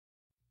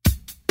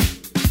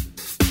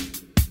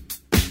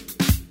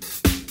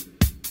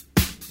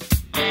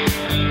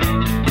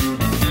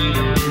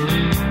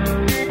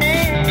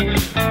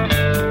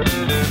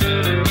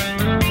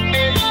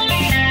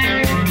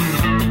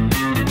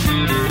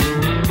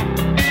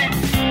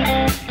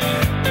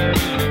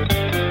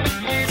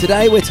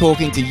Today we're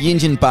talking to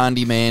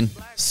Yinjinbarndi man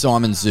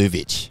Simon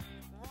Zuvich.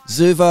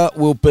 Zuva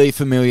will be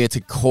familiar to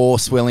core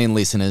Swellian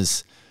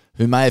listeners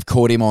who may have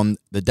caught him on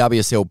the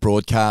WSL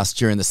broadcast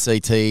during the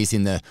CTs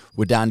in the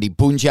Wadandi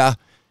Bunja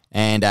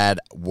and at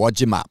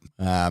Wajima,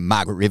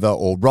 Margaret River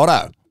or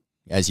Rotto,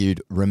 as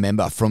you'd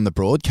remember from the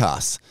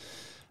broadcasts.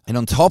 And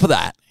on top of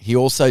that, he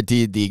also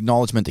did the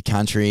Acknowledgement to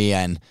Country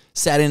and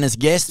sat in as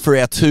guest for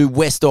our two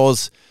West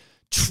Oz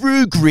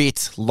True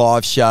Grit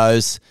live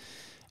shows,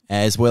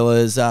 as well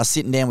as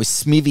sitting down with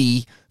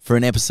Smithy for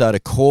an episode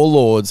of Core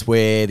Lords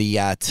where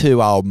the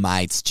two old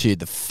mates chewed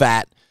the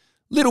fat.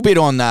 Little bit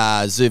on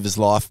Zuva's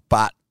life,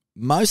 but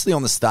mostly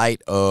on the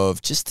state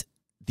of just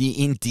the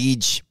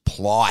Indige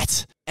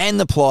plight and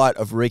the plight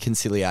of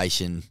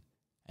reconciliation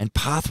and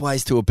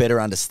pathways to a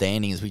better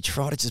understanding as we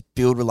try to just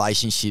build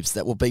relationships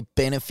that will be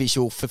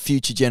beneficial for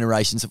future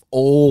generations of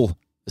all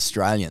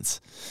Australians.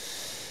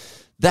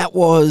 That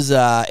was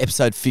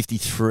episode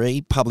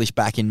 53, published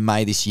back in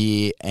May this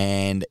year,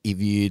 and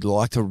if you'd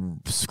like to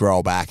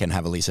scroll back and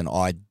have a listen,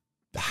 I'd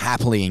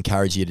happily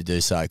encourage you to do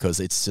so because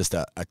it's just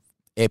a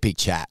epic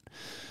chat.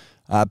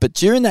 But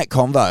during that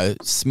convo,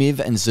 Smiv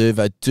and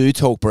Zuva do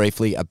talk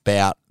briefly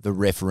about the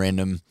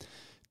referendum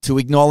to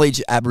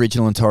acknowledge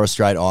Aboriginal and Torres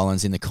Strait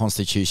Islands in the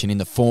Constitution in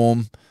the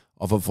form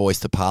of a voice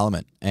to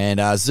Parliament. And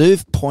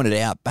Zuv pointed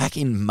out back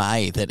in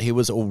May that he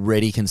was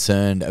already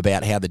concerned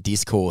about how the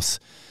discourse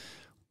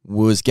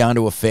was going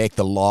to affect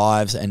the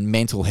lives and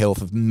mental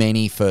health of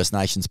many First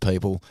Nations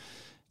people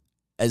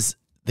as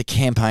the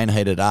campaign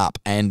heated up.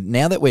 And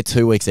now that we're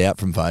 2 weeks out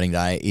from voting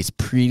day, it's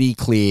pretty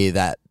clear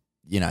that,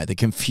 you know, the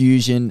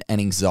confusion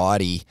and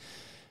anxiety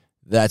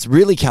that's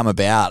really come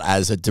about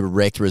as a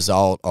direct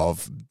result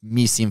of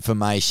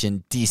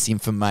misinformation,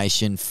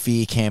 disinformation,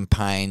 fear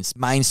campaigns,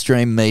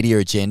 mainstream media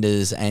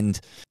agendas,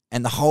 and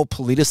the whole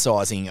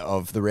politicising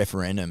of the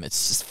referendum.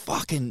 It's just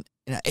fucking,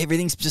 you know,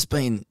 everything's just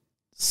been,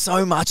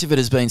 so much of it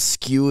has been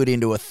skewered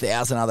into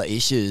 1,000 other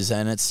issues,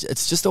 and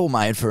it's just all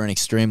made for an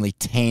extremely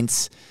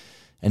tense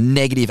and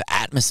negative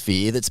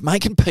atmosphere that's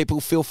making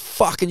people feel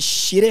fucking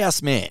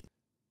shithouse, man.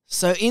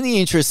 So in the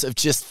interest of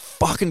just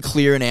fucking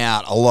clearing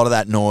out a lot of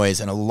that noise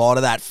and a lot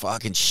of that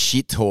fucking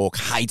shit talk,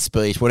 hate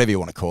speech, whatever you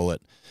want to call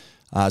it,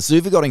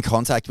 Zuva got in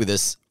contact with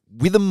us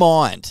with a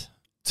mind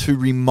to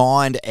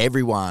remind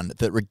everyone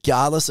that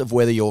regardless of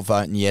whether you're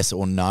voting yes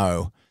or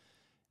no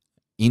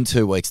in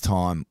 2 weeks'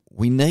 time,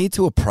 we need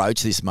to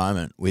approach this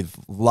moment with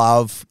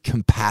love,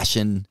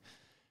 compassion,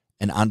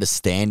 and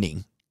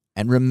understanding.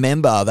 And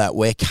remember that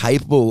we're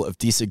capable of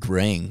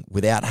disagreeing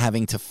without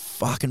having to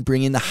fucking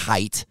bring in the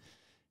hate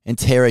and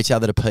tear each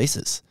other to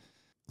pieces.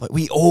 Like,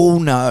 we all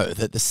know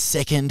that the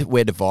second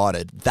we're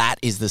divided, that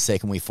is the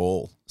second we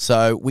fall.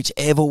 So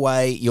whichever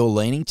way you're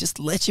leaning, just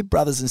let your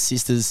brothers and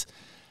sisters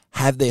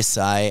have their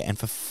say. And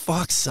for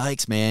fuck's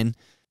sakes, man,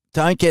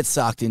 don't get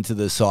sucked into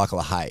the cycle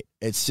of hate.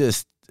 It's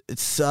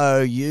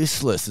so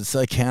useless. It's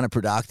so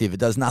counterproductive. It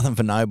does nothing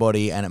for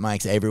nobody, and it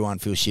makes everyone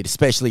feel shit,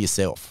 especially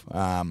yourself.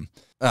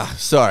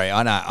 Sorry,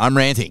 I know, I'm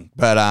ranting,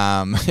 but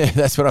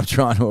that's what I'm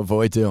trying to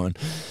avoid doing.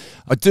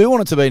 I do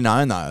want it to be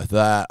known, though,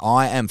 that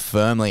I am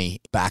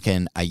firmly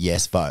backing a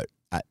yes vote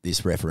at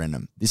this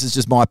referendum. This is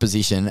just my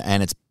position,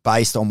 and it's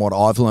based on what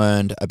I've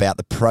learned about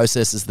the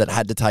processes that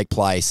had to take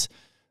place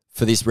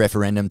for this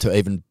referendum to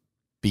even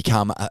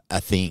become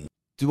a thing.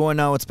 Do I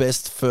know what's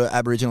best for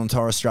Aboriginal and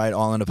Torres Strait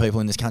Islander people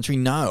in this country?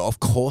 No, of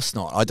course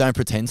not. I don't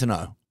pretend to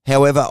know.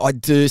 However, I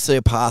do see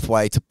a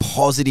pathway to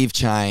positive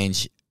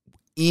change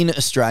in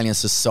Australian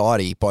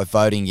society by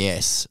voting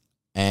yes,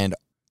 and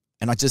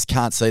I just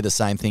can't see the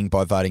same thing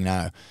by voting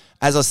no.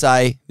 As I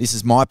say, this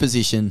is my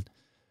position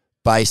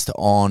based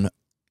on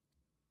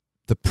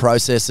the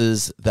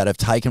processes that have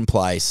taken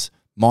place,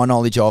 my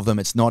knowledge of them.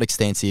 It's not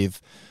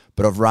extensive,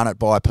 but I've run it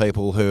by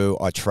people who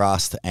I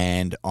trust,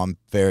 and I'm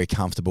very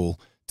comfortable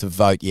to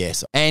vote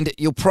yes. And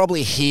you'll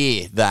probably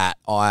hear that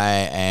I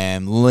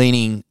am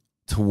leaning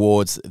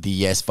towards the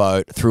yes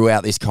vote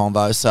throughout this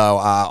convo, so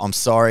I'm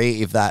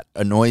sorry if that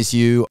annoys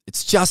you.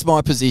 It's just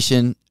my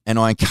position, and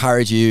I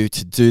encourage you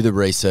to do the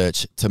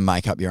research to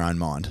make up your own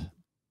mind.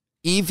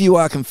 If you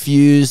are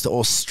confused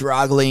or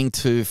struggling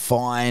to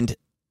find,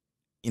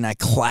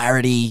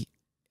 clarity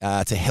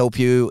to help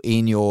you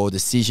in your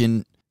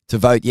decision to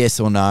vote yes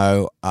or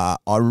no, I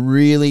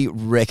really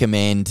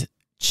recommend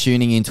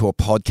tuning into a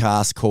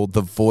podcast called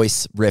The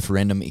Voice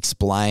Referendum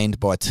Explained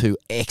by two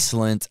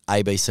excellent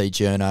ABC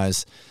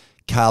journos,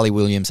 Carly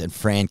Williams and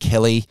Fran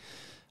Kelly.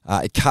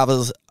 It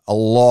covers a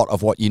lot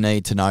of what you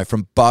need to know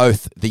from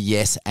both the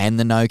yes and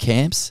the no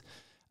camps,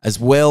 as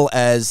well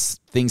as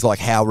things like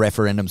how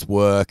referendums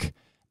work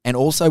and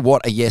also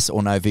what a yes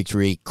or no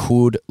victory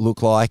could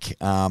look like.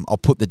 I'll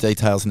put the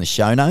details in the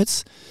show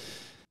notes.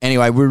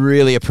 Anyway, we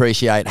really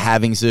appreciate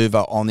having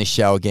Zuva on this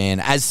show again.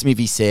 As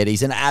Smithy said,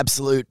 he's an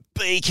absolute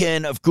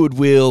beacon of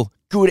goodwill,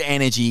 good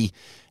energy,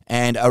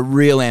 and a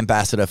real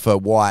ambassador for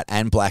white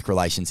and black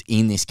relations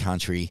in this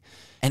country.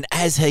 And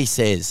as he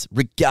says,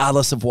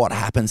 regardless of what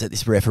happens at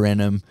this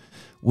referendum,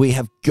 we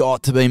have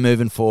got to be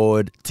moving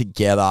forward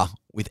together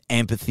with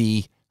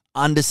empathy,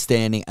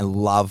 understanding and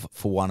love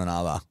for one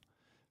another.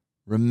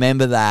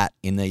 Remember that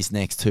in these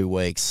next 2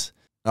 weeks.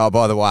 Oh,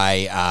 by the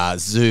way,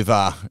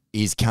 Zuva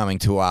is coming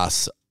to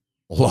us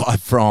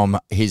live from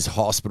his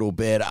hospital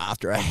bed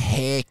after a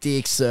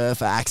hectic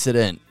surf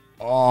accident.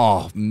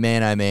 Oh,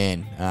 man, oh,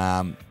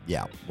 man.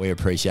 Yeah, we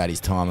appreciate his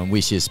time and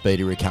wish you a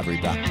speedy recovery,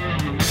 bro.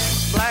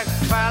 Black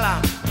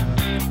fella,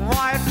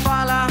 white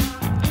fella,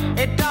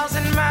 it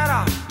doesn't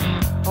matter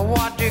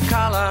what you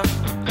color,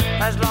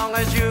 as long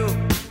as you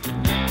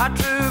a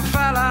true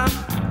fella,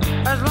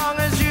 as long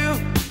as you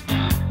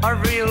a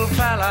real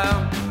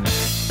fella.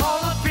 All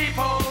the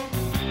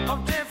people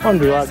of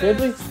different I'm right,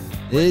 Deadly.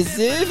 There's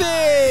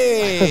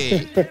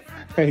Zuvich!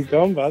 How you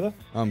going, brother?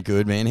 I'm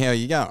good, man. How are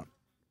you going?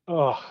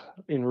 Oh,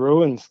 in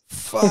ruins.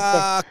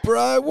 Fuck,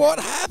 bro. What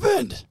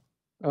happened?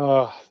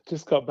 Oh,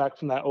 just got back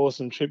from that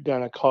awesome trip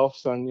down to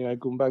Coffs on,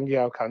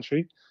 Yinjinbarndi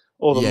country.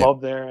 All the Yeah.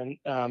 mob there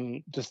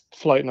and just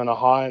floating on a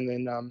high, and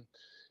then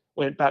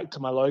went back to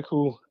my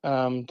local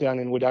down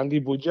in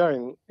Wadandi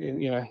Budja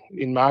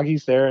in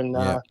Margie's there,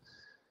 and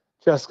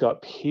just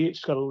got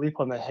pitched, got a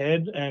lip on the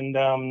head, and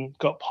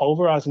got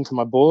pulverised into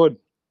my board.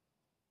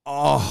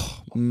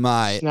 Oh,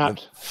 mate.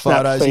 Snapped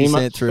Photos you femur-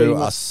 sent through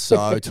femur. are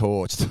so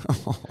torched.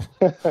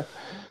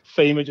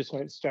 Femur just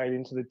went straight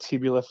into the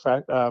tibular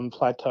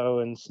plateau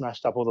and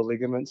smashed up all the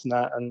ligaments and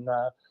that. And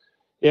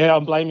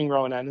I'm blaming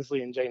Rowan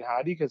Annesley and Gene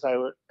Hardy because they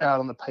were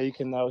out on the peak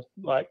and they were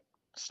like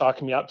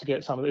psyching me up to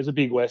get some of it. It was a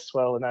big west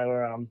swell and they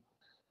were,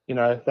 they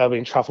were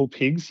being truffle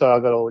pigs. So I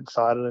got all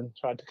excited and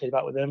tried to keep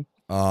up with them.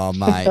 Oh,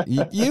 mate.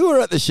 You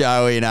were at the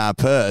show in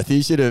Perth.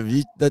 You should have.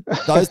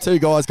 Those two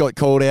guys got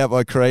called out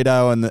by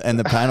Credo and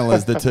the panel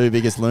as the two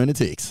biggest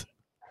lunatics.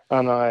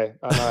 I know.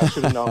 I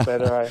should have known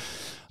better, eh?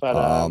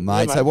 But,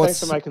 mate. Yeah, So thanks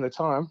for making the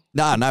time.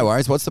 No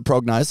worries. What's the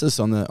prognosis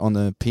on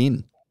the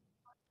pin?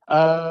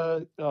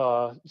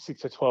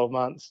 6 to 12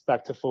 months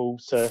back to full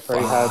surf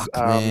rehab.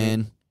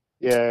 Man.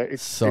 Yeah,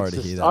 Sorry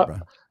to hear that, bro.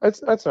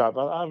 That's all right,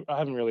 but I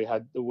haven't really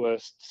had the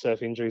worst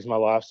surf injuries in my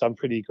life, so I'm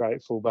pretty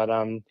grateful. But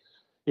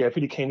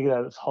pretty keen to get out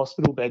of this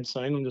hospital bed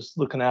soon. I'm just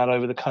looking out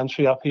over the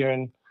country up here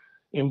in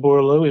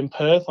Boorloo in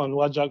Perth on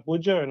Wajak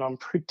Budja, and I'm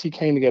pretty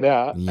keen to get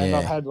out. Yeah. And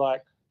I've had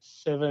like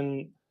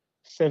seven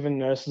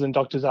nurses and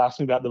doctors ask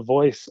me about the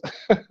voice.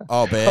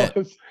 Oh, bet.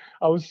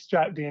 I was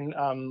strapped in.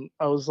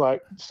 I was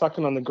like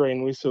sucking on the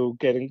green whistle,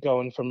 going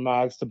from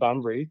Margs to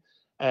Bunbury,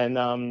 and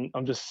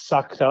I'm just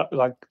sucked up,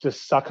 like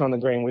just sucking on the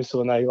green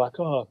whistle, and they're like,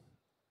 "Oh,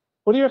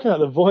 what do you reckon about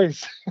the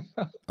voice?"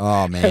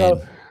 Oh,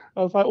 man.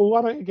 I was like, "Well,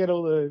 why don't you get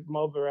all the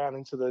mob around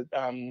into the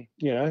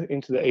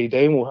into the ED,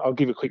 and I'll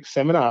give a quick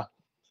seminar."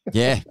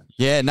 Yeah.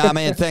 No,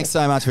 man. Thanks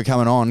so much for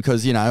coming on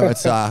because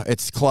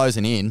it's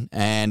closing in,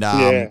 and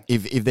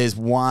if there's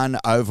one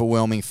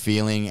overwhelming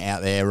feeling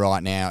out there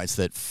right now, it's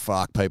that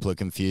people are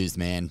confused,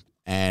 man.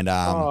 And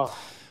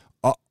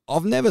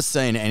I've never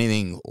seen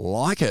anything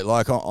like it.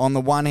 Like on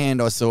the one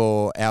hand, I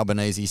saw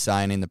Albanese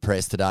saying in the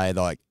press today,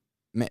 like,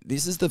 man,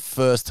 this is the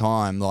first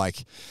time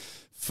like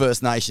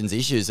First Nations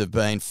issues have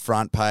been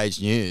front page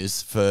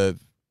news for.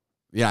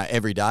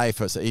 Every day.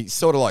 He's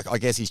sort of like, I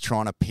guess he's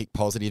trying to pick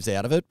positives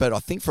out of it. But I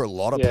think for a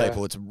lot of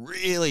people, it's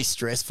really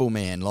stressful,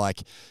 man.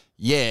 Like,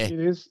 it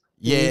is.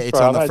 It's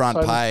on the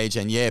front page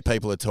and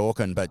people are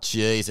talking, but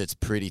geez, it's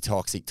pretty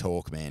toxic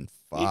talk, man.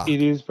 Fuck.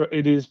 It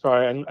is,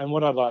 bro. And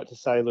what I'd like to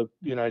say, look,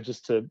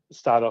 just to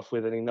start off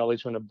with an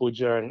acknowledgement of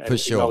Budja and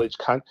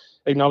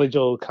acknowledge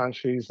all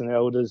countries and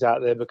elders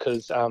out there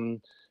because,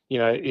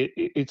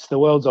 it's the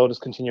world's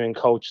oldest continuing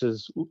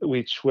cultures,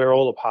 which we're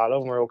all a part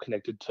of and we're all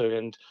connected to.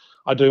 And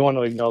I do want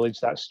to acknowledge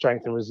that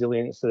strength and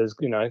resilience that has,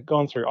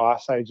 gone through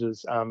ice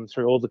ages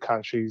through all the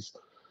countries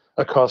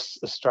across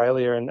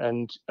Australia.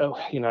 And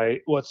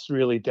what's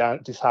really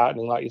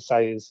disheartening, like you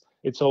say, is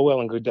it's all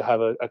well and good to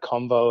have a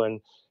convo and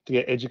to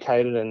get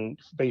educated and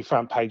be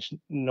front page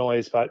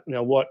noise, but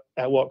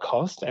at what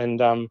cost?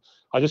 And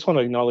I just want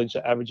to acknowledge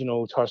that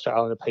Aboriginal Torres Strait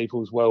Islander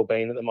people's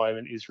well-being at the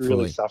moment is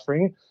really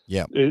suffering.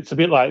 Yeah, it's a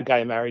bit like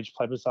gay marriage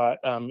plebiscite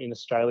in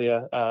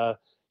Australia.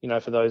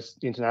 For those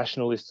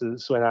international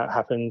listers when that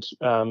happened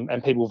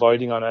and people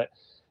voting on it,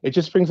 it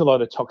just brings a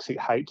lot of toxic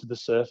hate to the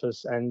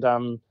surface and,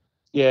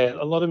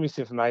 a lot of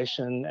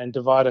misinformation and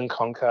divide and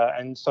conquer.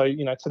 And so,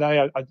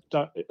 today I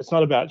don't. It's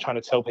not about trying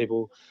to tell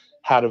people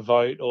how to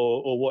vote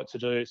or what to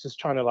do. It's just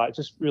trying to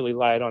just really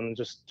lay it on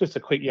just a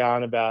quick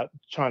yarn about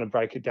trying to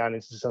break it down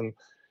into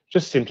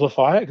just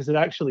simplify it because it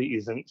actually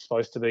isn't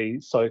supposed to be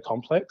so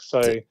complex.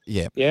 So,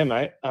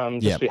 mate,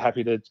 be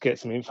happy to get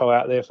some info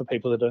out there for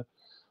people that are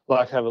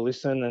have a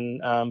listen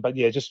and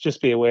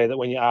just be aware that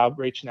when you are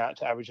reaching out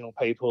to Aboriginal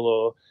people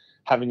or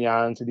having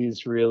yarns, it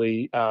is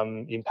really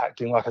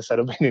impacting. Like I said,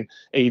 I've been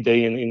in ED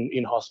and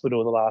in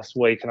hospital the last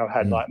week and I've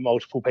had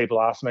multiple people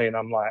ask me and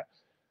I'm like,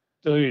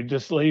 dude,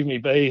 just leave me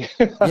be.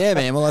 Yeah,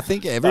 man. Well, I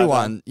think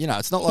everyone,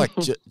 it's not like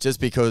just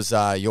because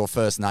you're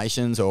First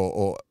Nations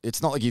or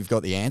it's not like you've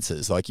got the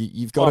answers. Like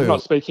you've got I'm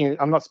not speaking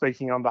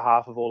on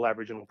behalf of all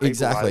Aboriginal people.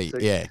 Exactly.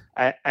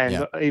 Right?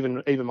 And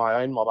even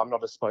my own mob, I'm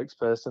not a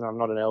spokesperson. I'm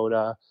not an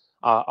elder.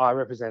 I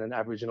represent an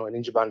Aboriginal and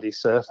Yinjinbarndi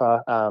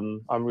surfer.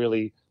 I'm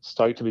really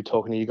stoked to be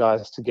talking to you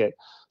guys to get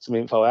some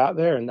info out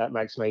there, and that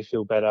makes me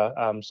feel better.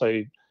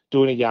 So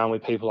doing a yarn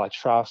with people I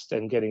trust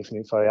and getting some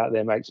info out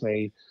there makes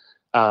me,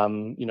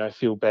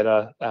 feel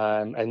better,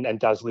 and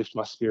does lift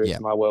my spirits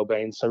and my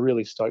well-being. So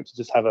really stoked to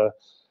just have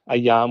a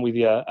yarn with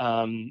you.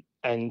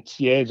 And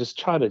yeah, just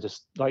try to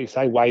just, like you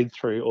say, wade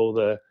through all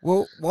the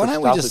why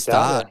don't we just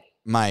start,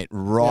 mate,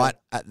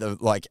 at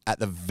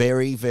the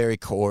very, very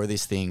core of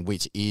this thing,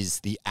 which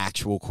is the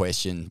actual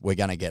question we're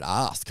going to get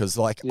asked. Because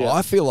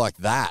I feel like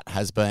that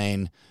has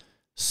been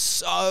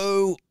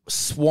so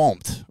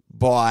swamped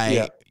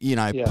by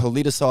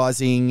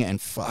politicizing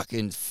and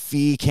fucking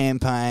fear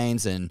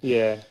campaigns and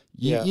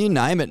you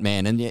name it,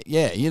 man. And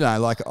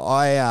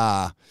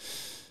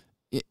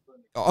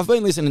I've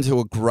been listening to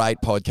a great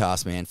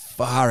podcast, man.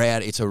 Far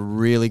out. It's a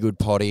really good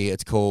potty.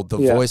 It's called The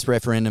Voice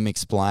Referendum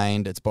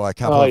Explained. It's by a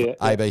couple of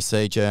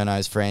ABC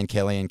journos, Fran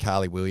Kelly and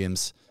Carly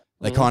Williams.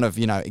 They kind of,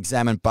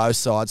 examine both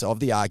sides of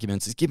the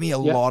arguments. It's given me a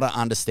lot of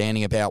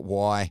understanding about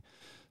why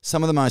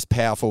some of the most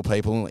powerful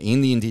people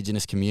in the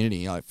Indigenous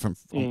community, from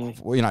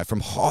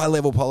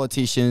high-level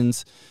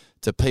politicians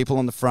to people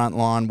on the front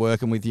line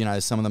working with,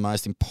 some of the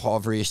most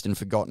impoverished and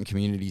forgotten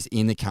communities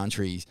in the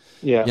country,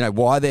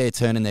 why they're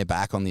turning their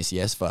back on this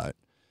yes vote.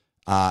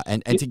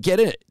 And to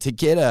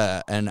get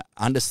an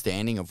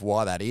understanding of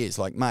why that is,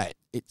 mate,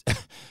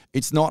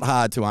 it's not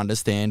hard to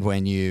understand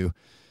when you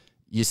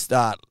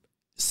start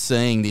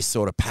seeing this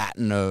sort of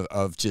pattern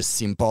of just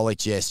symbolic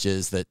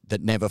gestures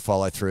that never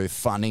follow through,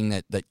 funding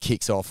that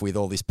kicks off with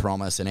all this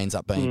promise and ends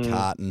up being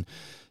cut, and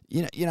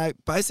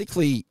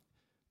basically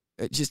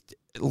just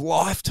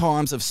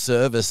lifetimes of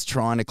service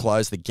trying to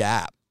close the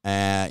gap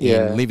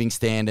in living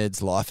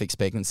standards, life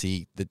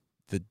expectancy,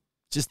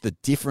 just the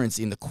difference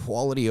in the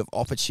quality of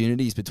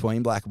opportunities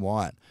between black and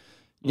white.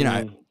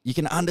 You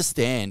can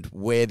understand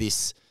where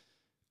this,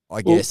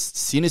 I guess,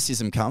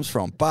 cynicism comes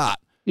from. But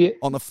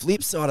on the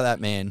flip side of that,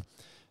 man,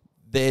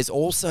 there's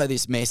also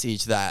this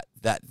message that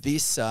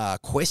this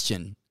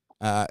question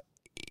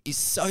is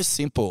so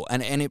simple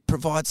and it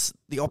provides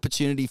the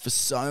opportunity for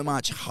so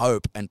much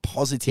hope and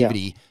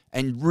positivity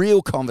and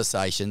real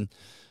conversation.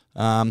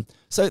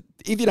 So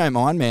if you don't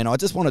mind, man, I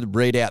just wanted to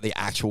read out the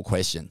actual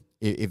question,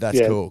 if that's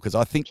cool, because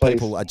I think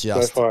people are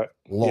just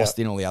lost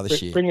in all the other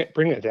shit. Bring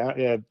it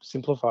down.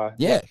 Simplify.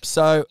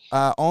 So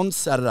on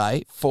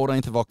Saturday,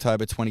 14th of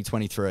October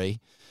 2023,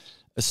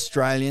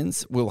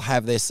 Australians will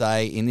have their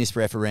say in this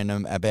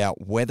referendum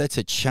about whether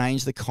to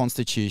change the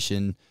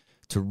Constitution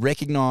to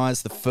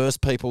recognise the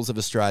First Peoples of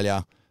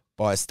Australia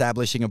by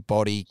establishing a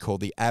body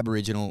called the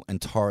Aboriginal and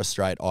Torres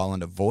Strait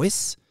Islander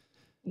Voice.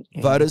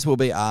 Voters will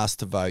be asked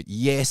to vote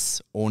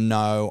yes or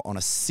no on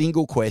a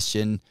single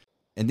question,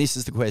 and this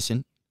is the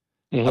question: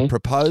 a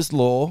proposed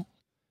law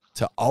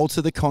to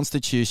alter the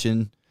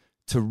Constitution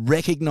to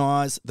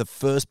recognise the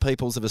First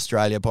Peoples of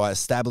Australia by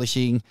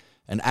establishing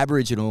an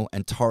Aboriginal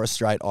and Torres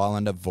Strait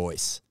Islander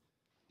voice.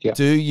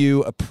 Do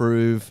you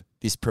approve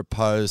this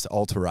proposed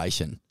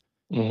alteration?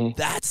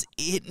 That's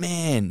it,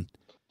 man.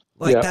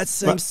 That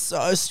seems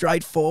so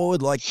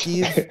straightforward.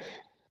 Give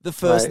the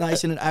First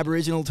Nation and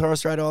Aboriginal Torres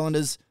Strait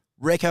Islanders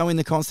reco in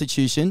the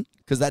Constitution,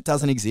 because that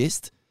doesn't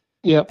exist.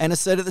 And a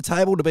seat at the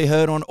table to be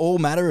heard on all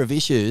matter of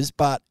issues,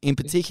 but in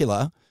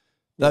particular,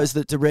 those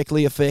that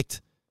directly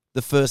affect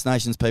the First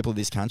Nations people of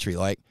this country.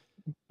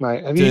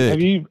 Mate, have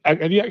you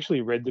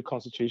actually read the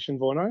Constitution,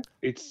 Vorno?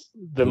 It's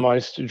the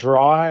most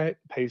dry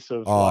piece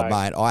of.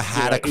 Mate, I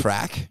had a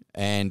crack,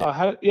 and I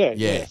had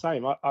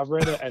same. I've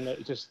read it, and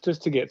it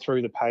just to get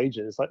through the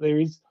pages,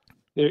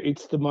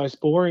 it's the most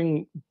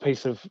boring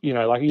piece of,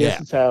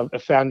 it's a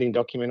founding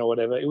document or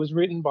whatever. It was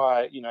written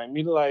by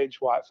middle-aged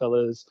white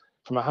fellas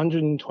from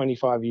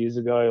 125 years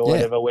ago or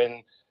whatever,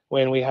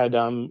 when we had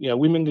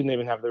women didn't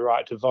even have the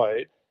right to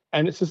vote.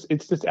 And it's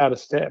just out of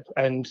step.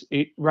 And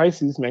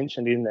race is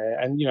mentioned in there.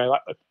 And,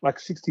 like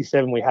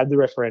 67, we had the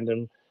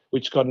referendum,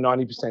 which got a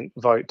 90%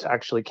 vote to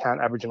actually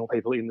count Aboriginal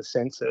people in the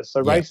census. So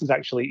race is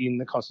actually in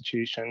the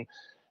Constitution.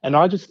 And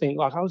I just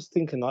think, I was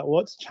thinking,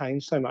 what's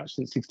changed so much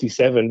since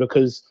 67?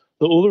 Because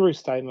the Uluru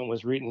Statement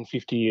was written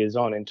 50 years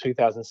on in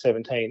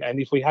 2017. And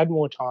if we had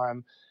more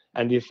time,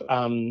 and if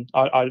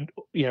I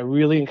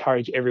really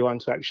encourage everyone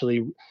to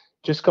actually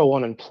just go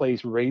on and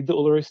please read the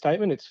Uluru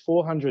Statement. It's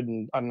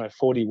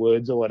 440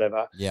 words or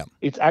whatever.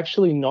 It's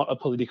actually not a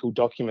political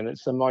document.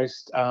 It's the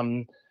most,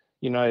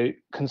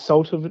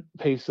 consultative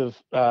piece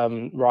of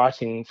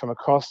writing from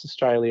across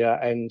Australia.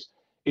 And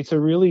it's a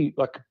really,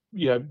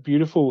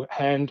 beautiful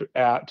hand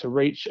out to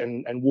reach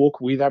and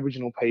walk with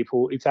Aboriginal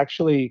people. It's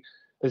actually,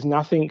 there's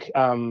nothing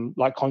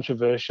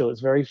controversial. It's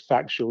very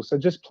factual. So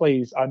just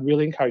please, I'd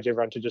really encourage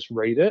everyone to just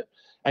read it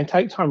and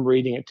take time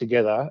reading it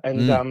together.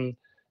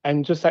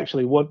 And just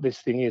actually what this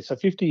thing is. So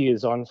 50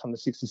 years on from the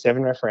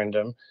 67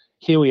 referendum,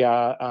 here we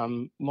are,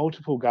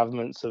 multiple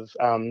governments have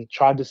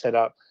tried to set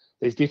up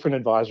these different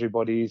advisory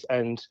bodies,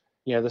 and,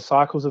 the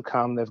cycles have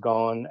come, they've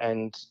gone,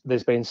 and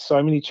there's been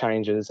so many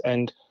changes.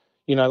 And,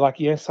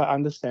 yes, I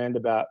understand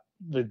about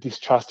the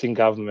distrust in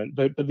government.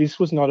 But this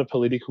was not a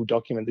political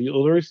document. The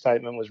Uluru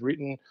Statement was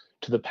written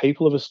to the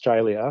people of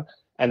Australia,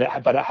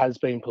 but it has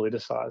been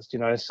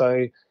politicised.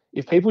 So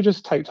if people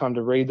just take time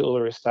to read the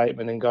Uluru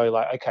Statement and go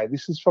like, okay,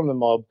 this is from the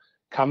mob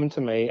coming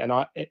to me, and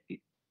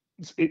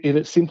in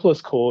its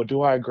simplest core,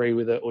 do I agree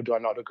with it or do I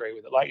not agree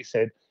with it? Like you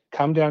said,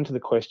 come down to the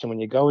question when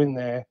you go in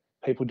there,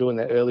 people doing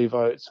their early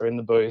votes or in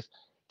the booth,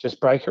 just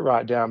break it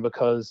right down,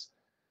 because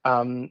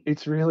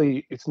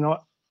it's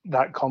not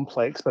that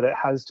complex, but it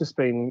has just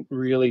been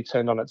really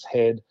turned on its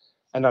head.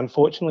 And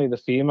unfortunately, the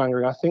fear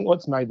mongering, I think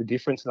what's made the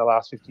difference in the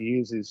last 50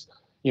 years is,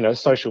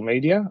 social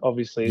media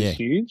obviously is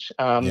huge.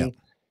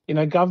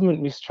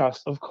 Government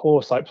mistrust, of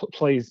course, like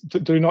please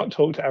do not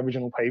talk to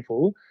Aboriginal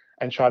people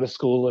and try to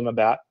school them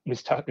about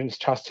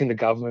mistrusting the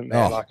government,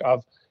 man. Like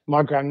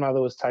my grandmother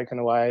was taken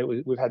away.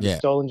 We've had the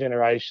stolen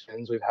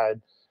generations. We've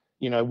had,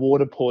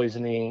 water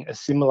poisoning,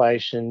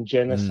 assimilation,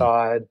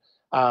 genocide.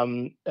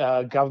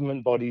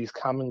 Government bodies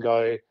come and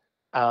go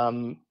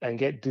and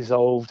get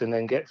dissolved and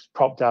then get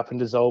propped up and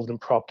dissolved and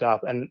propped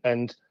up.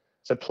 And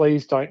so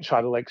please don't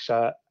try to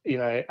lecture,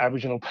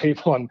 Aboriginal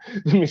people on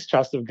the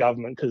mistrust of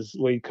government, because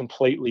we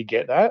completely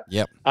get that.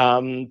 Yep.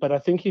 But I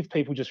think if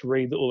people just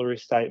read the Uluru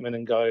Statement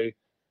and go,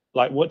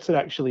 like, what's it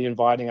actually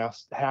inviting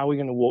us? How are we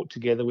going to walk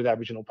together with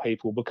Aboriginal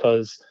people?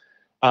 Because,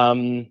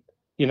 like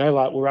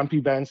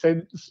Warumpi Band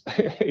said,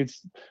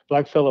 it's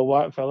black fella,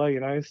 white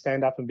fella,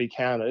 stand up and be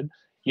counted.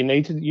 You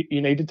need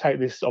to take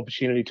this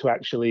opportunity to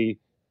actually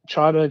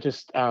try to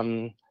just,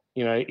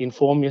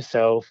 inform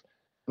yourself,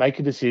 make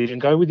a decision,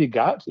 go with your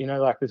gut.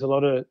 There's a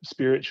lot of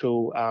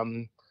spiritual,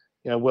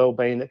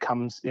 well-being that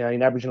comes,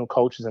 in Aboriginal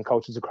cultures and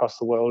cultures across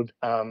the world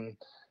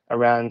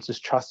around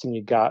just trusting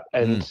your gut.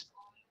 And,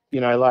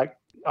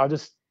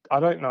 I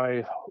don't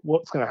know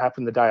what's going to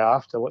happen the day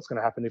after, what's going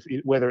to happen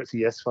whether it's a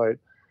yes vote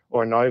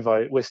or a no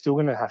vote. We're still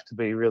going to have to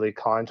be really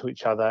kind to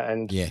each other,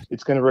 and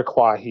it's going to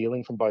require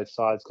healing from both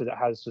sides, because it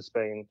has just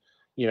been,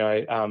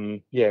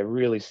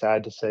 really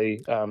sad to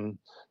see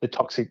the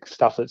toxic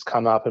stuff that's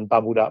come up and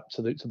bubbled up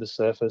to the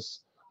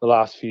surface the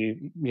last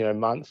few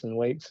months and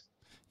weeks.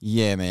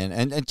 Yeah, man,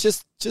 and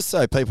just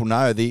so people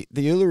know, the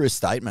Uluru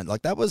Statement,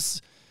 like, that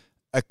was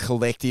a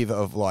collective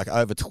of like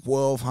over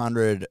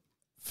 1,200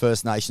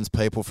 First Nations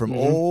people from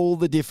all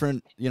the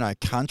different,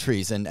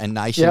 countries and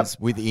nations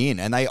within,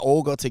 and they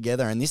all got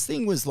together, and this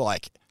thing was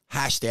like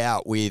hashed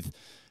out with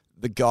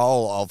the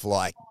goal of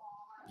like,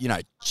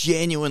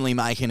 genuinely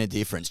making a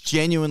difference,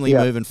 genuinely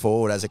moving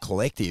forward as a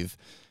collective.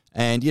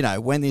 And,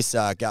 when this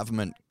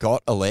government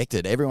got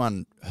elected,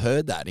 everyone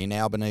heard that in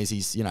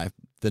Albanese's,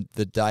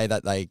 the day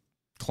that they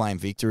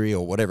claimed victory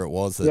or whatever it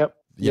was. That,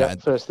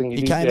 first thing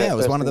he came out. It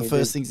was one of the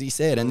first things he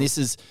said, and this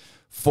is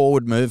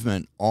forward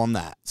movement on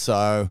that.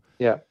 So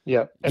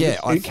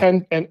it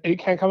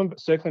can come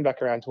circling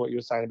back around to what you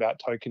were saying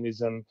about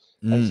tokenism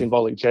and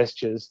symbolic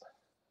gestures.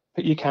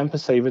 But you can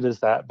perceive it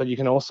as that, but you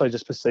can also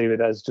just perceive it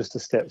as just a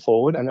step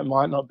forward, and it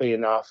might not be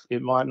enough.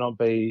 It might not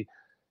be,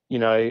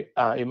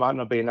 it might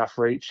not be enough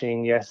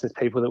reaching. Yes, there's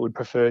people that would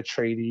prefer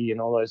treaty and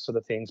all those sort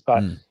of things,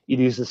 but it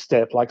is a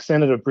step. Like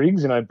Senator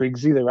Briggs,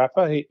 Briggsy, the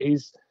rapper,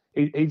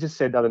 he just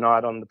said the other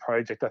night on the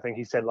project, I think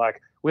he said, like,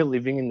 we're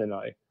living in the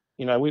know.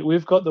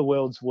 We've got the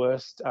world's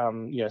worst,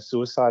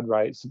 suicide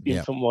rates,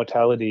 infant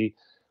mortality,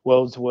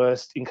 world's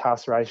worst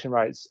incarceration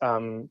rates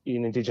in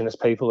Indigenous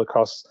people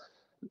across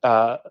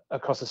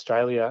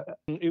Australia.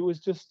 It was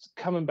just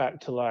coming back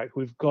to like,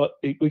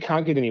 we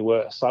can't get any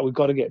worse. Like, we've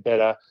got to get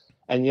better.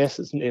 And yes,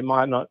 it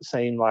might not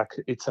seem like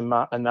it's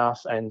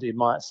enough, and it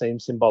might seem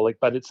symbolic,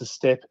 but it's a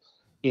step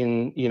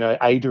in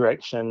a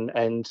direction.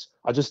 And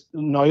I just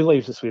no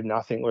leaves us with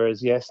nothing.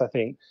 Whereas yes, I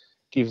think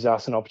gives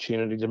us an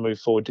opportunity to move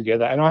forward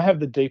together. And I have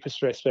the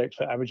deepest respect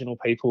for Aboriginal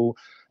people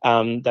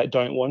that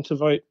don't want to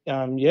vote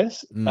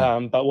yes.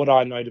 But what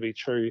I know to be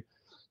true,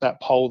 that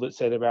poll that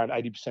said around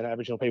 80% of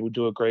Aboriginal people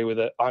do agree with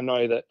it. I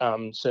know that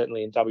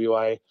certainly in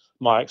WA,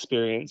 my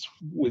experience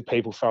with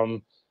people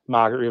from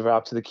Margaret River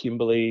up to the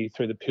Kimberley,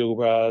 through the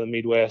Pilbara, the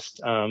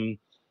Midwest,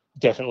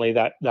 definitely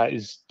that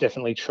is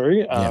definitely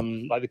true.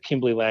 Like the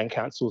Kimberley Land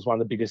Council is one of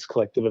the biggest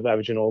collective of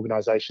Aboriginal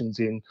organisations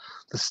in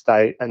the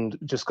state, and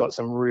just got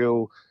some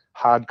real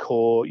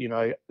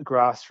hardcore,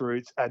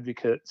 grassroots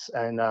advocates,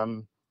 and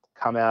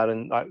come out,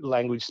 and like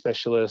language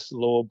specialists,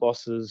 law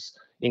bosses,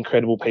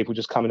 incredible people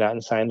just coming out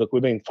and saying, look,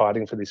 we've been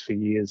fighting for this for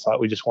years. Like,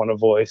 we just want a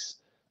voice.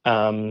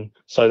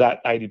 So that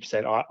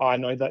 80%, I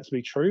know that to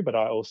be true, but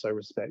I also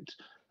respect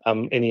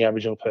any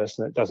Aboriginal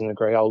person that doesn't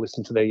agree. I'll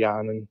listen to their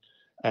yarn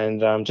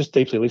and just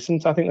deeply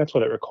listen. So I think that's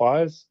what it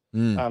requires.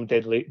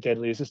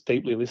 Deadly is just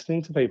deeply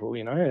listening to people,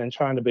 and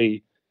trying to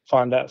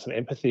find out some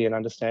empathy and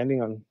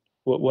understanding on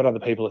what other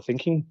people are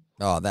thinking.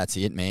 Oh, that's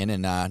it, man.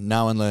 And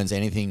no one learns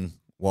anything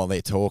while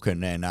they're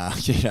talking. And,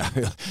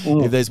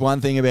 if there's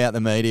one thing about the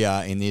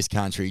media in this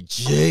country,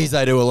 geez,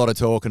 they do a lot of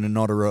talking and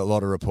not a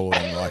lot of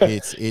reporting. Like,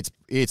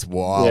 it's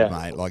wild,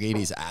 mate. Like, it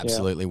is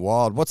absolutely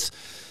wild.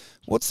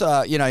 What's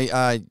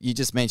you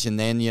just mentioned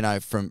then,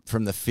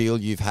 from the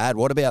field you've had.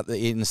 What about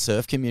in the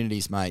surf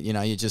communities, mate?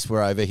 You just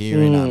were over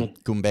here in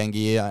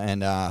Gumbaynggirr,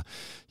 and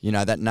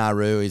that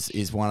Nauru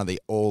is one of the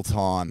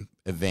all-time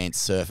events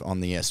surf on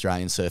the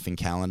Australian surfing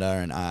calendar.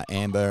 And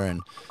Amber,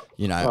 and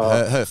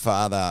her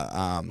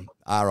father,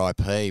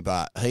 RIP,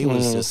 but he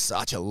was just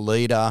such a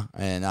leader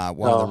and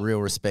one of the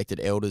real respected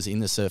elders in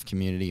the surf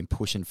community, and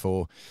pushing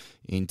for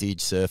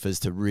Indigenous surfers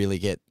to really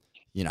get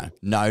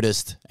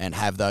noticed and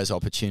have those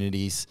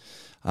opportunities.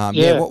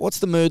 What's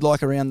the mood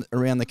like around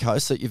the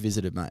coast that you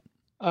visited, mate?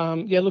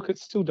 Look,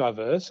 it's still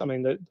diverse. I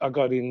mean, I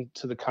got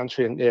into the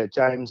country, and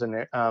James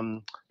and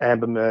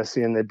Amber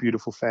Mercy and their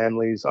beautiful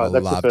families. I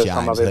that's love the first James.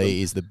 time I've ever.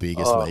 He is the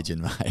biggest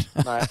legend, mate.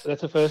 Mate,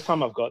 that's the first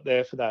time I've got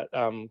there for that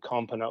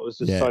comp, and it was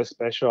just so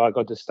special. I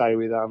got to stay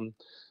with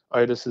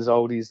Otis's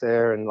oldies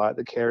there, and like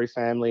the Carey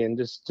family, and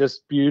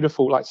just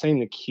beautiful. Like seeing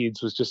the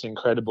kids was just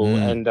incredible.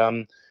 And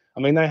I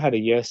mean, they had a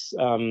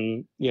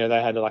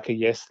they had like a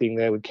yes thing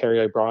there with Kerry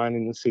O'Brien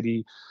in the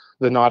city.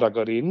 The night I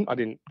got in, I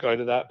didn't go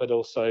to that, but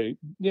also,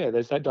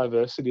 there's that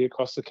diversity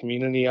across the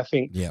community. I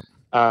think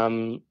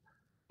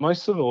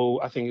most of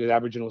all, I think the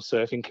Aboriginal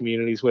surfing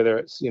communities, whether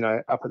it's,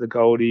 up at the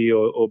Goldie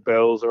or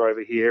Bells or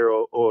over here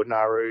or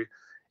Nauru,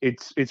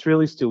 it's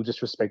really still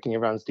just respecting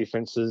everyone's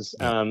differences.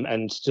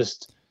 And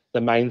just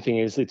the main thing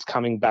is it's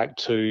coming back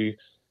to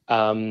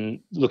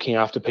looking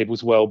after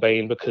people's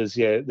well-being, because,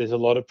 there's a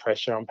lot of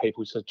pressure on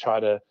people to try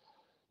to,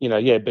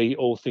 be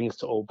all things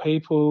to all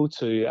people,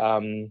 to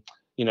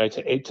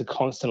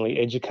constantly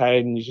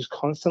educate, and you just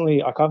constantly,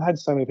 like, I've had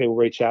so many people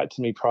reach out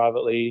to me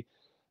privately,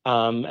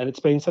 and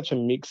it's been such a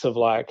mix of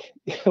like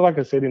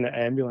I said in the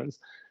ambulance,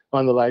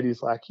 one of the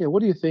ladies like, what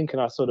do you think?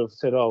 And I sort of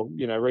said,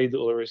 read the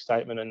Uluru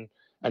Statement,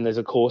 and there's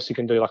a course you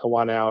can do, like a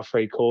 1 hour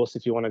free course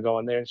if you want to go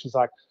on there. And she's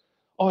like,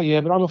 oh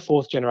yeah, but I'm a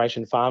 4th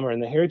generation farmer,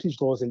 and the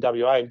heritage laws in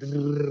WA,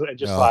 and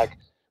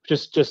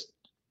just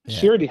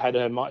she already had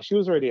she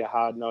was already a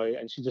hard no,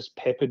 and she just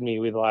peppered me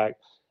with like,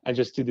 and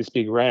just did this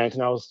big rant,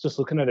 and I was just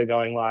looking at her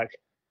going like,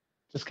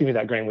 just give me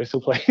that green whistle,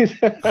 please.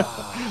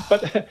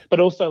 But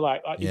also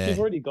like if you've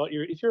already got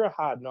if you're a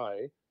hard no,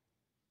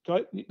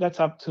 that's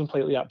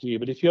completely up to you.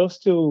 But if you're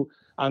still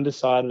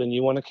undecided and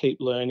you want to keep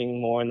learning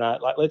more in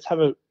that, like let's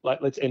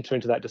enter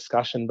into that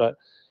discussion. But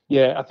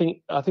I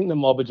think the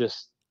mob are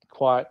just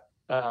quite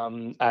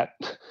at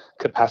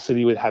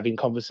capacity with having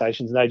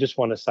conversations, and they just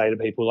want to say to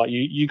people like,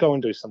 you go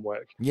and do some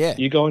work.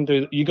 You go and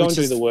do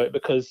the work,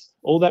 because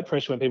all that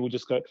pressure when people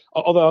just go.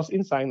 Although I was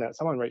in saying that,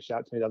 someone reached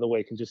out to me the other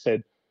week and just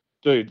said,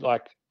 dude,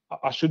 like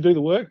I should do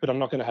the work, but I'm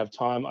not going to have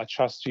time. I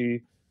trust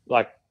you.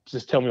 Like,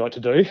 just tell me what to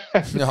do.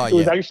 It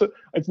was actually,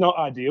 it's not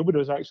ideal, but it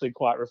was actually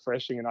quite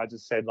refreshing. And I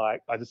just said,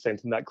 like, I just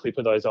sent them that clip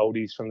of those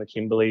oldies from the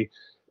Kimberley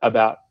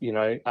about,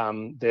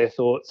 their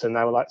thoughts, and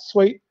they were like,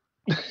 sweet.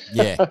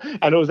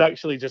 And it was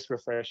actually just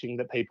refreshing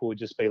that people would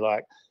just be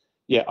like,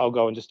 I'll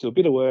go and just do a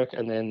bit of work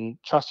and then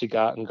trust your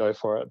gut and go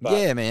for it.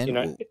 But,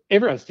 man.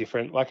 Everyone's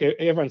different. Like,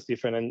 everyone's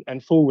different,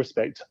 and full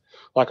respect.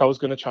 Like, I was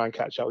going to try and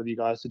catch up with you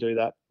guys to do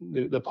that,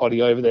 the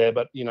potty over there.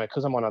 But,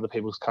 because I'm on other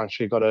people's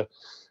country, got to,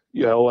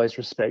 always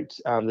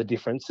respect the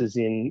differences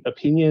in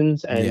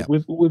opinions. And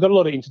we've got a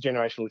lot of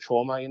intergenerational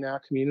trauma in our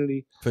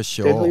community. For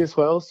sure. Deadly as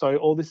well. So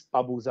all this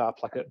bubbles up,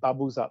 like it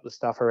bubbles up the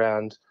stuff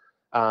around,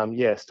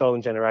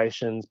 stolen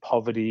generations,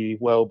 poverty,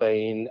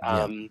 well-being,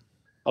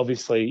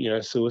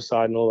 obviously,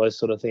 suicide and all those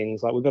sort of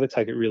things. Like, we've got to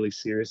take it really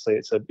seriously.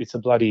 It's a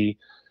bloody,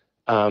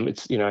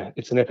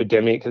 it's an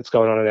epidemic that's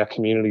going on in our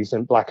communities,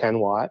 in black and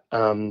white.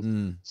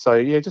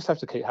 So just have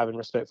to keep having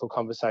respectful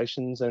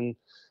conversations. And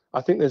I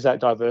think there's that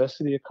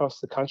diversity across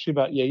the country.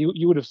 But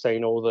you would have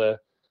seen all the,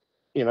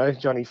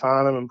 Johnny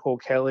Farnham and Paul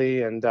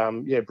Kelly and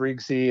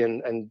Briggsy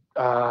and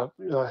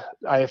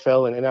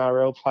AFL and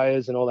NRL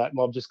players and all that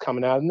mob just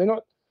coming out, and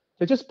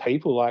they're just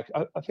people. Like,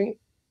 I think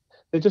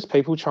they're just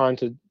people trying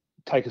to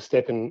take a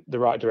step in the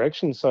right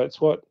direction. So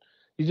it's what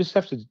you just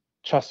have to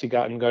trust your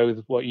gut and go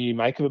with what you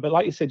make of it. But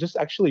like you said, just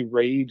actually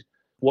read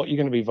what you're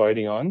going to be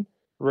voting on.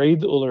 Read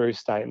the Uluru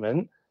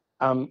Statement.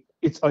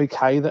 It's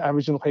okay that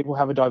Aboriginal people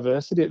have a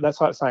diversity. That's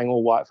like saying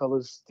all white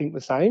fellas think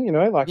the same.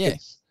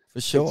 It's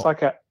for sure. It's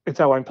like it's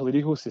our own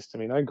political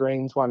system.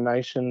 Greens, One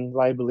Nation,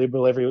 Labor,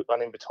 Liberal,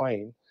 everyone in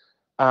between.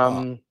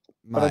 But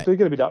I do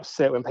get a bit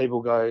upset when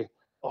people go,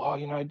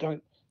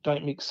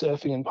 don't mix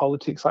surfing and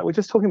politics. Like, we're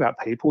just talking about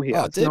people here.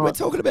 We're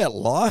talking about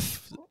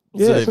life.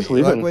 It's just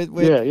living. Like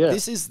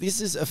This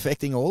is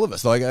affecting all of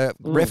us. Like,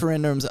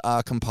 referendums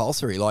are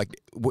compulsory. Like,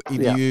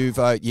 if you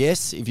vote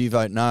yes, if you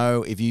vote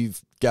no, if you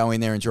go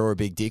in there and draw a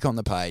big dick on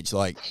the page,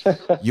 like,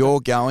 you're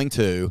going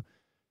to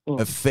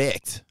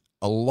affect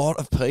a lot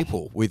of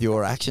people with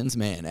your actions,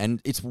 man. And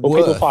it's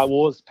people fight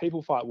wars.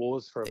 People fight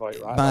wars for a vote,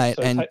 right?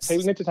 Mate, so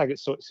people need to take it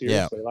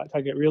seriously. Like,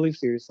 take it really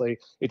seriously.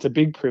 It's a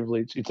big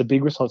privilege. It's a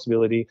big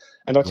responsibility.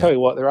 And I'll tell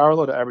you what, there are a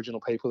lot of Aboriginal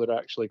people that are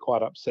actually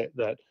quite upset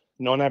that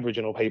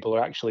non-Aboriginal people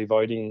are actually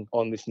voting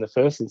on this in the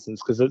first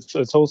instance, because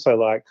it's also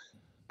like,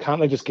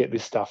 can't they just get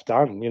this stuff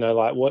done?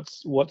 Like,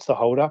 what's the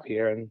hold up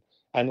here?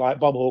 And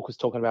like Bob Hawke was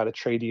talking about a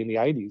treaty in the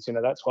 80s.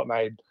 That's what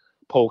made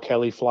Paul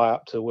Kelly fly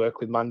up to work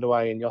with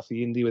Mundaway and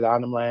Yothu with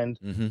Arnhem Land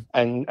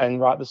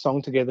and write the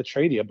song together,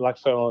 Treaty, a black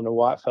fella and a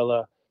white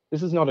fella.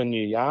 This is not a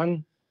new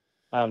yarn,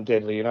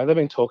 Deadly. You know, they've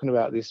been talking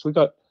about this. We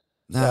got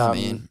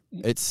man.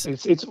 But it's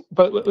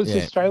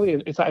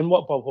Australia. It's like, and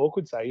what Bob Hawke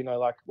would say, you know,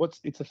 like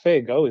it's a fair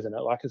go, isn't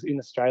it? Like, it's in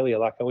Australia,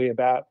 like, are we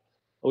about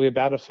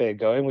a fair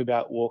go? And we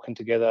about walking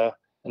together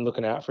and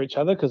looking out for each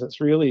other? Because it's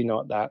really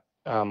not that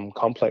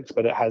complex,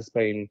 but it has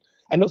been.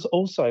 And it's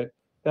also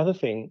the other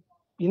thing,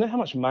 you know, how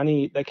much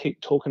money they keep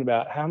talking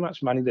about, how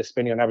much money they're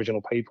spending on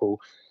Aboriginal people.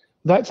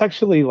 That's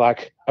actually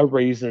like a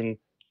reason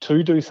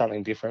to do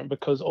something different,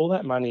 because all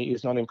that money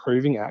is not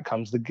improving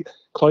outcomes. The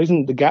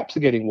gaps are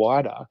getting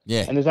wider.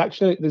 Yeah. And there's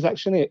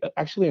actually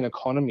an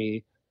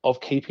economy of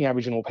keeping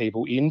Aboriginal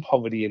people in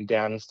poverty and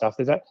down and stuff.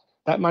 There's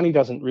that money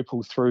doesn't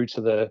ripple through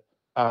to the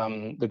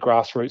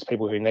grassroots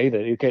people who need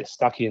it. It gets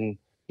stuck in,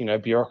 you know,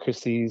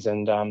 bureaucracies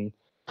and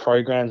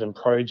programs and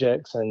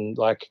projects and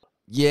like.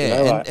 Yeah,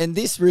 you know, and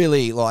this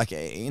really, like,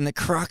 in the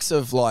crux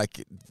of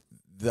like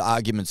the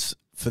arguments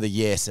for the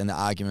yes and the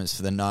arguments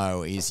for the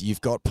no, is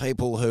you've got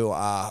people who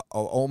are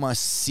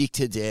almost sick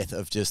to death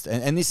of just,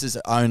 and this is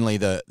only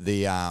the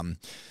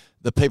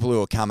people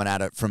who are coming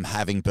at it from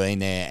having been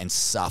there and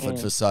suffered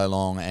for so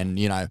long and,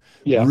 you know,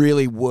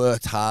 really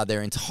worked hard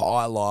their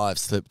entire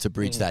lives to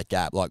bridge that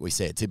gap, like we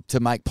said, to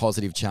make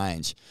positive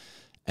change,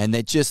 and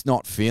they're just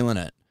not feeling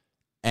it.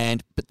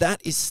 But that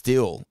is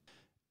still,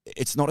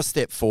 it's not a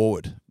step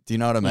forward. Do you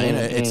know what I mean?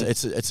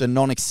 It's a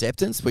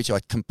non-acceptance, which I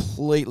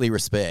completely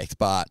respect,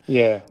 but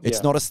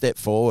it's not a step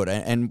forward.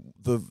 And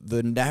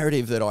the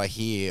narrative that I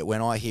hear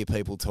when I hear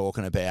people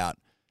talking about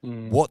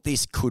what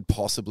this could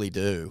possibly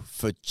do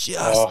for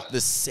just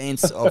the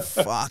sense of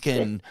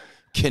fucking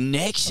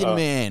connection,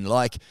 man,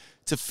 like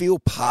to feel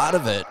part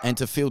of it and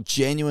to feel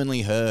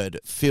genuinely heard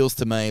feels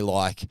to me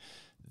like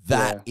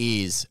that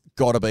is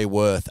got to be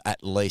worth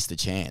at least a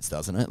chance,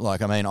 doesn't it?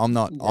 Like, I mean, I'm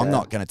not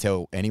going to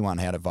tell anyone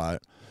how to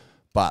vote.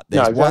 But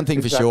there's one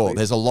thing for sure.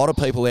 There's a lot of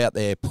people out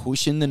there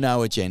pushing the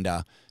no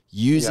agenda,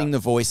 using the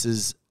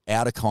voices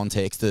out of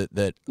context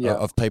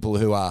of people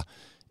who are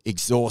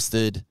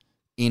exhausted,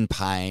 in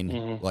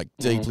pain, like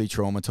deeply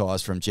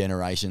traumatized from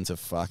generations of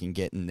fucking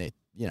getting their,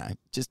 you know,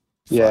 just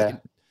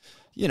fucking,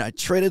 you know,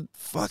 treated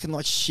fucking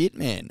like shit,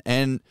 man.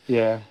 And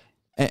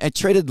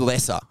treated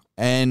lesser.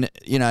 And,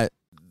 you know,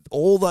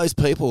 all those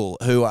people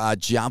who are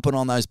jumping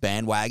on those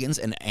bandwagons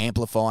and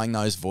amplifying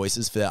those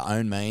voices for their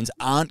own means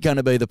aren't going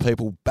to be the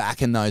people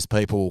backing those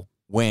people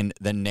when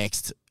the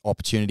next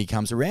opportunity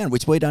comes around,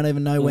 which we don't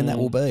even know when that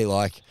will be.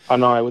 Like, I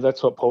know, well,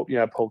 that's what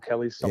Paul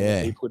Kelly's song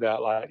he put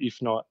out, like,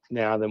 if not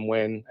now, then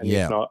when, and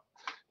if not,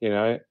 you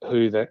know,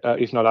 who that,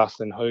 if not us,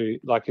 then who.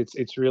 Like,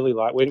 it's really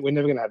like we're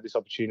never going to have this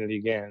opportunity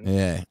again.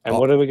 Yeah. And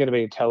what are we going to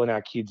be telling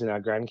our kids and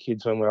our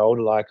grandkids when we're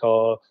older? Like,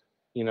 oh,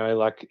 you know,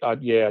 like, I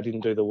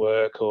didn't do the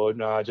work, or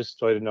no, I just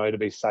voted no to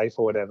be safe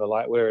or whatever.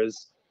 Like,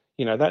 whereas,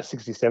 you know, that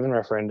 67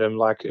 referendum,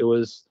 like, it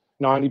was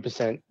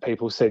 90%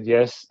 people said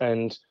yes,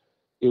 and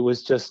it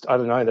was just, I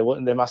don't know,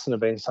 there mustn't have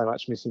been so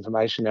much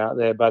misinformation out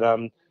there. But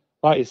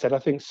like you said, I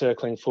think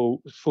circling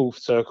full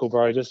circle,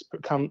 bro, just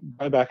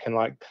go back and,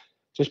 like,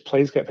 just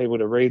please get people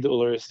to read the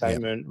Uluru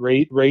Statement,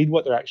 read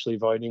what they're actually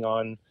voting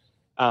on.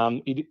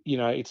 You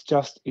know, it's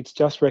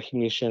just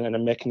recognition and a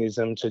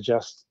mechanism to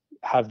just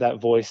have that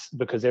voice,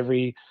 because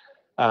every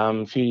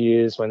few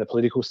years when the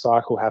political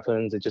cycle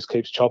happens, it just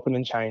keeps chopping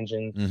and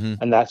changing,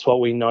 and that's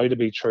what we know to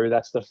be true.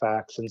 That's the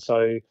facts. And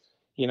so,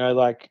 you know,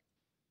 like,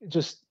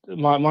 just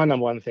my number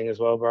one thing as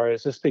well, bro,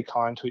 is just be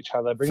kind to each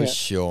other. Bring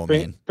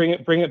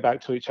it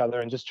back to each other,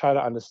 and just try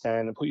to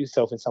understand and put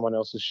yourself in someone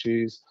else's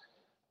shoes.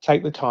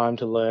 Take the time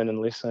to learn and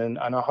listen.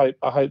 And I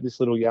hope this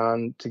little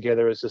yarn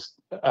together has just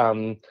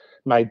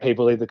made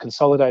people, either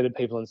consolidated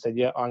people and said,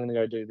 yeah, I'm going to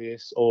go do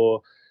this, or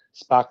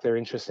spark their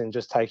interest in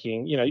just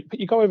taking, you know,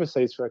 you go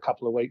overseas for a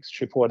couple of weeks,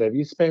 trip or whatever,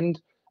 you spend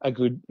a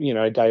good, you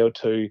know, day or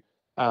two,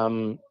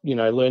 you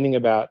know, learning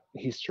about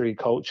history,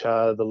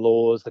 culture, the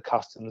laws, the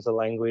customs, the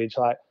language.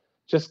 Like,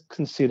 just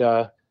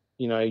consider,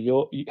 you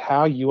know,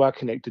 how you are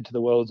connected to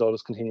the world's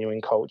oldest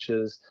continuing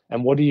cultures,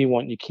 and what do you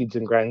want your kids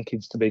and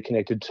grandkids to be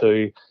connected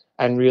to.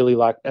 And really,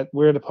 like,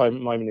 we're at a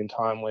moment in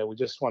time where we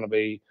just want to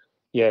be,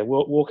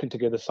 walking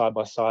together side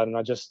by side. And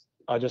I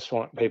just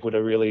want people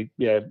to really,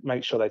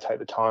 make sure they take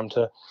the time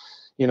to,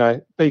 you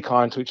know, be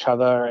kind to each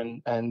other.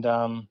 And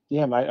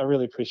mate, I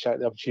really appreciate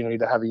the opportunity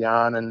to have a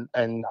yarn,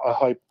 and I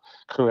hope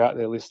crew out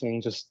there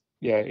listening, just,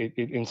 it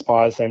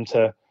inspires them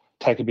to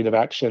take a bit of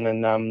action.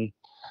 And,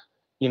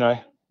 you know,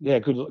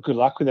 good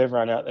luck with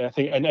everyone out there. I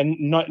think, and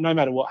no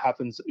matter what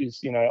happens, is,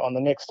 you know, on the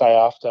next day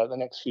after, the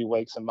next few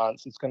weeks and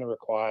months, it's going to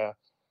require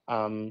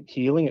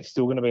healing. It's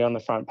still going to be on the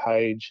front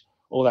page.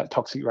 All that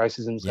toxic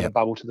racism is going to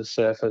bubble to the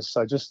surface.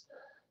 So just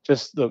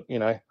look, you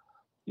know,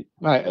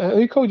 mate,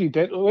 who called you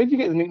Deadly? Where did you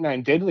get the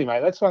nickname Deadly,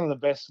 mate? That's one of the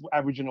best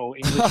Aboriginal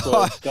English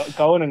words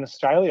going in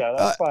Australia.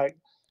 That's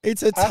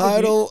It's a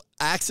total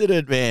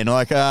accident, man.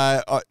 Like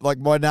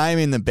my name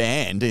in the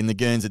band in the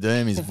Goons of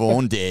Doom is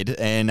Vaughn Dead,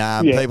 and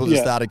people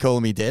just started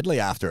calling me Deadly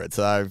after it.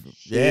 So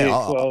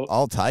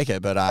I'll take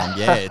it. But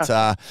it's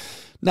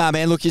nah,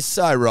 man. Look, you're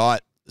so right,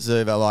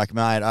 Zuva. Like,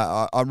 mate,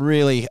 I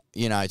really,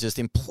 just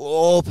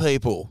implore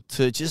people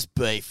to just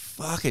be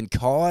fucking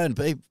kind,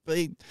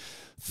 be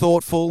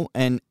thoughtful,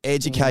 and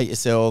educate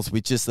yourselves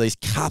with just these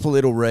couple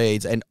little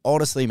reads. And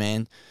honestly,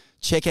 man,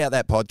 check out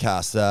that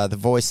podcast, The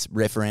Voice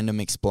Referendum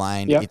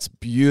Explained. Yep. It's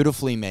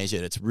beautifully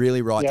measured. It's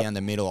really right down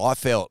the middle. I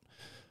felt,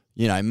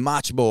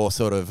 much more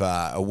sort of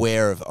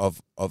aware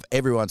of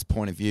everyone's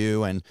point of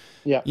view, and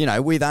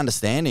with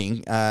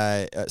understanding.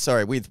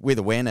 With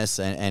awareness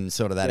and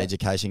sort of that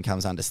education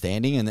comes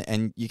understanding,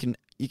 and you can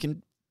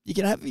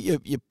have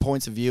your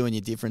points of view and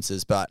your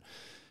differences, but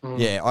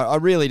I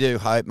really do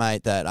hope,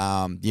 mate, that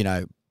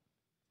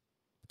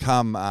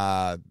come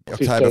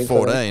October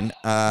 14,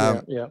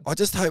 I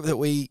just hope that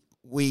we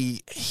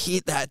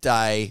hit that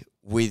day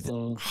with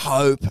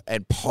hope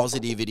and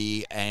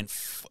positivity and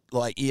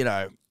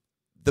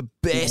the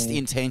best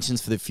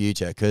intentions for the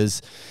future,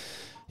 because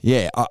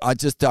I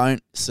just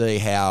don't see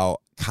how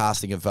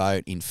casting a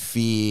vote in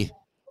fear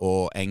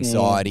or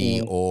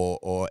anxiety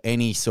or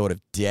any sort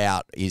of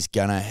doubt is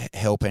gonna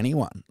help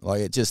anyone.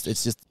 Like, it's just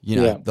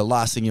the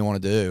last thing you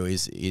want to do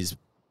is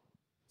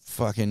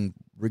fucking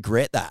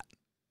regret that,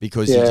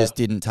 because you just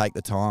didn't take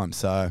the time.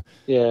 So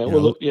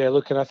look,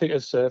 and I think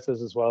as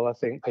surfers as well, I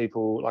think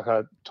people, like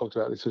I talked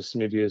about this with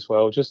some of you as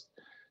well, just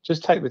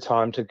take the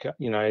time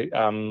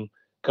to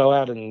go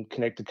out and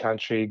connect the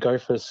country, go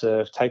for a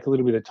surf, take a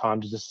little bit of time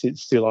to just sit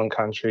still on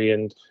country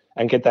and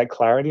get that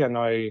clarity. I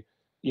know,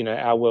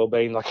 our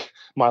well-being, like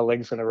my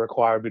leg's going to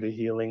require a bit of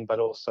healing, but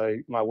also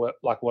my work,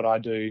 like what I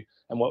do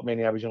and what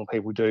many Aboriginal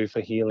people do for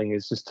healing,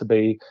 is just to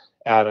be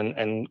out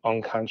and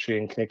on country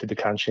and connected to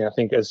country. And I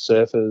think as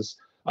surfers,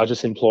 I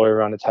just implore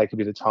everyone to take a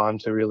bit of time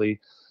to really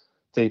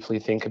deeply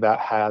think about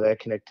how they're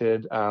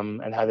connected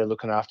and how they're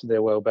looking after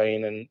their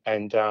well-being.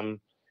 And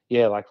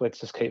let's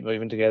just keep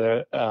moving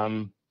together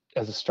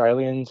as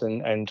Australians,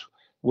 and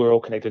we're all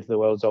connected to the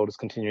world's oldest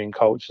continuing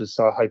cultures.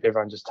 So I hope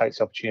everyone just takes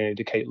the opportunity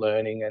to keep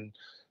learning, and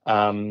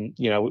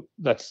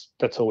that's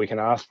all we can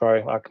ask,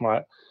 bro. Like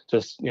my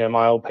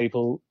old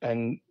people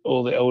and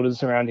all the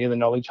elders around here, the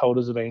knowledge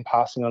holders, have been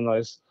passing on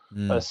those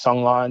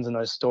song lines and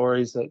those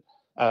stories that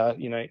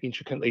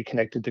intricately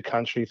connected to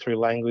country through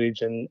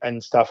language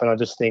and stuff. And I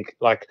just think,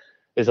 like,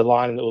 there's a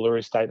line in the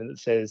Uluru Statement that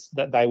says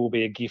that they will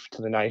be a gift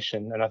to the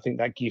nation, and I think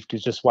that gift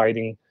is just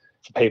waiting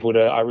for people to.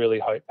 I really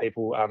hope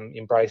people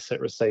embrace it,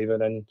 receive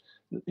it, and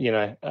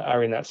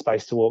are in that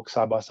space to walk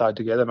side by side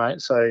together, mate.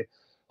 So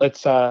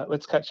let's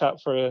catch up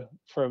for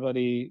a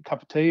bloody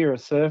cup of tea or a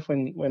surf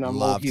when I'm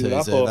love walking to,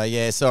 up.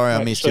 Sorry,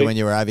 I missed you when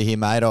you were over here,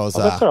 mate. I was.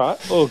 That's all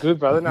right. All good,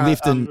 brother. No,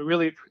 lifting.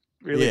 Really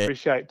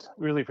appreciate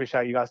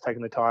you guys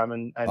taking the time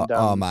and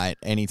mate,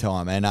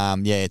 anytime.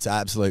 And it's an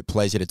absolute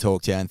pleasure to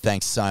talk to you, and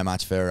thanks so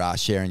much for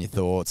sharing your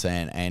thoughts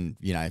and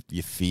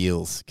your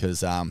feels,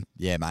 because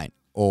mate,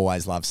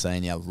 always love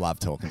seeing you, love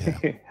talking to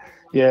you.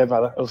 Yeah,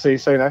 brother, I'll see you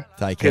soon.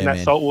 Take care,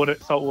 man.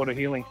 That saltwater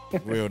healing.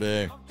 Will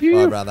do.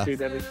 Bye, brother.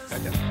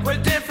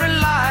 With different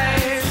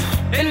lives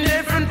in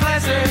different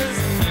places,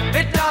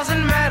 it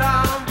doesn't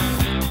matter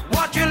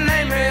what your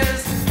name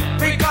is.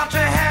 We got to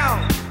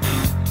have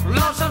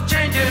lots of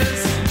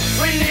changes.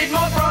 We need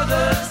more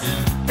brothers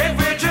if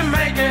we're to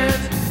make it.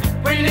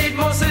 We need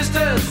more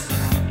sisters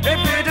if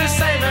we're to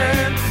save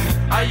it.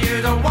 Are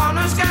you the one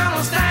who's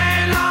gonna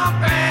stand up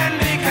and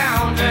be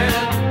counted?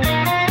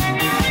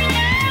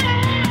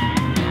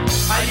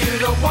 Are you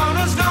the one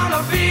who's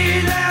gonna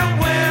be there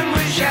when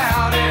we're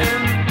shouting?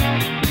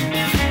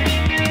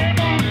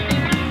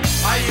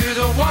 Are you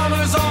the one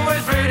who's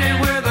always ready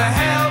with a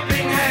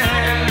helping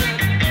hand?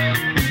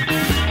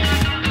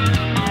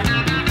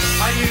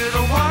 Are you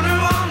the one who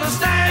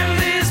understands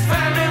this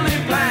family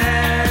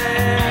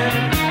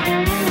plan?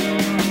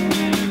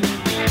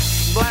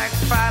 Black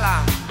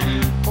fella,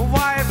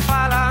 white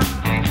fella,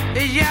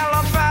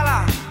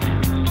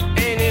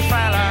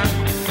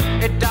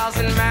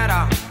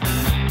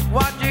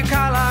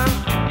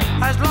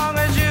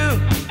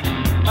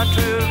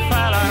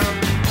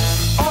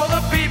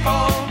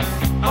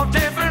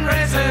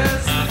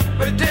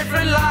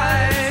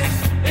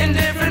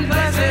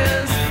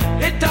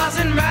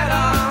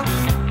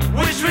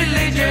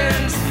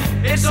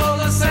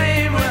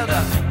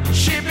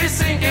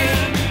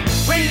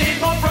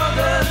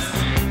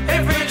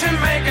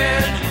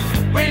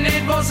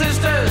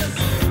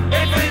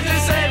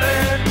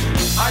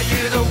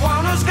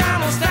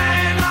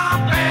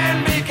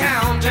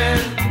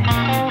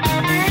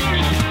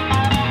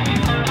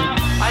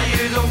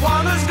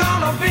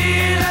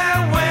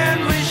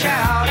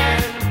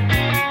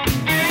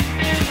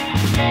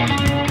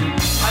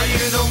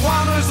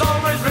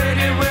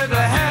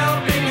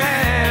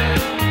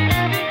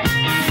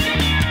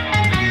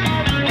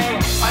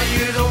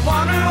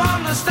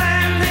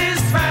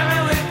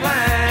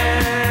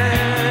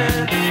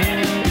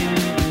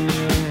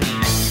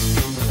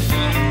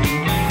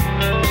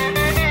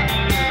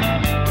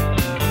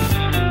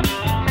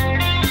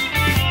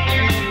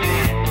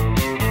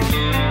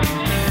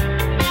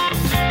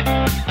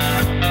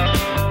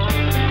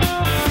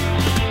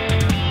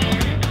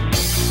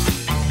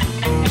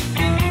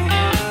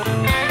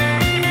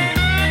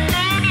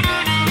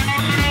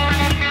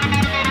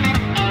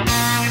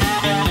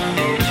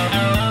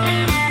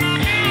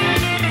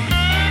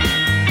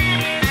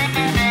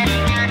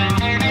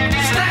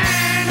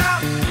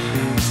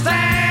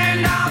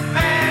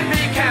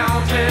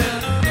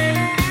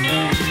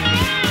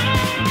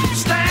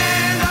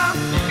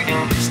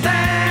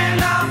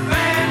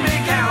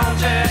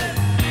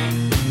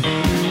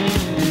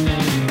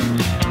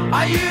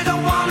 Are you the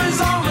one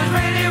who's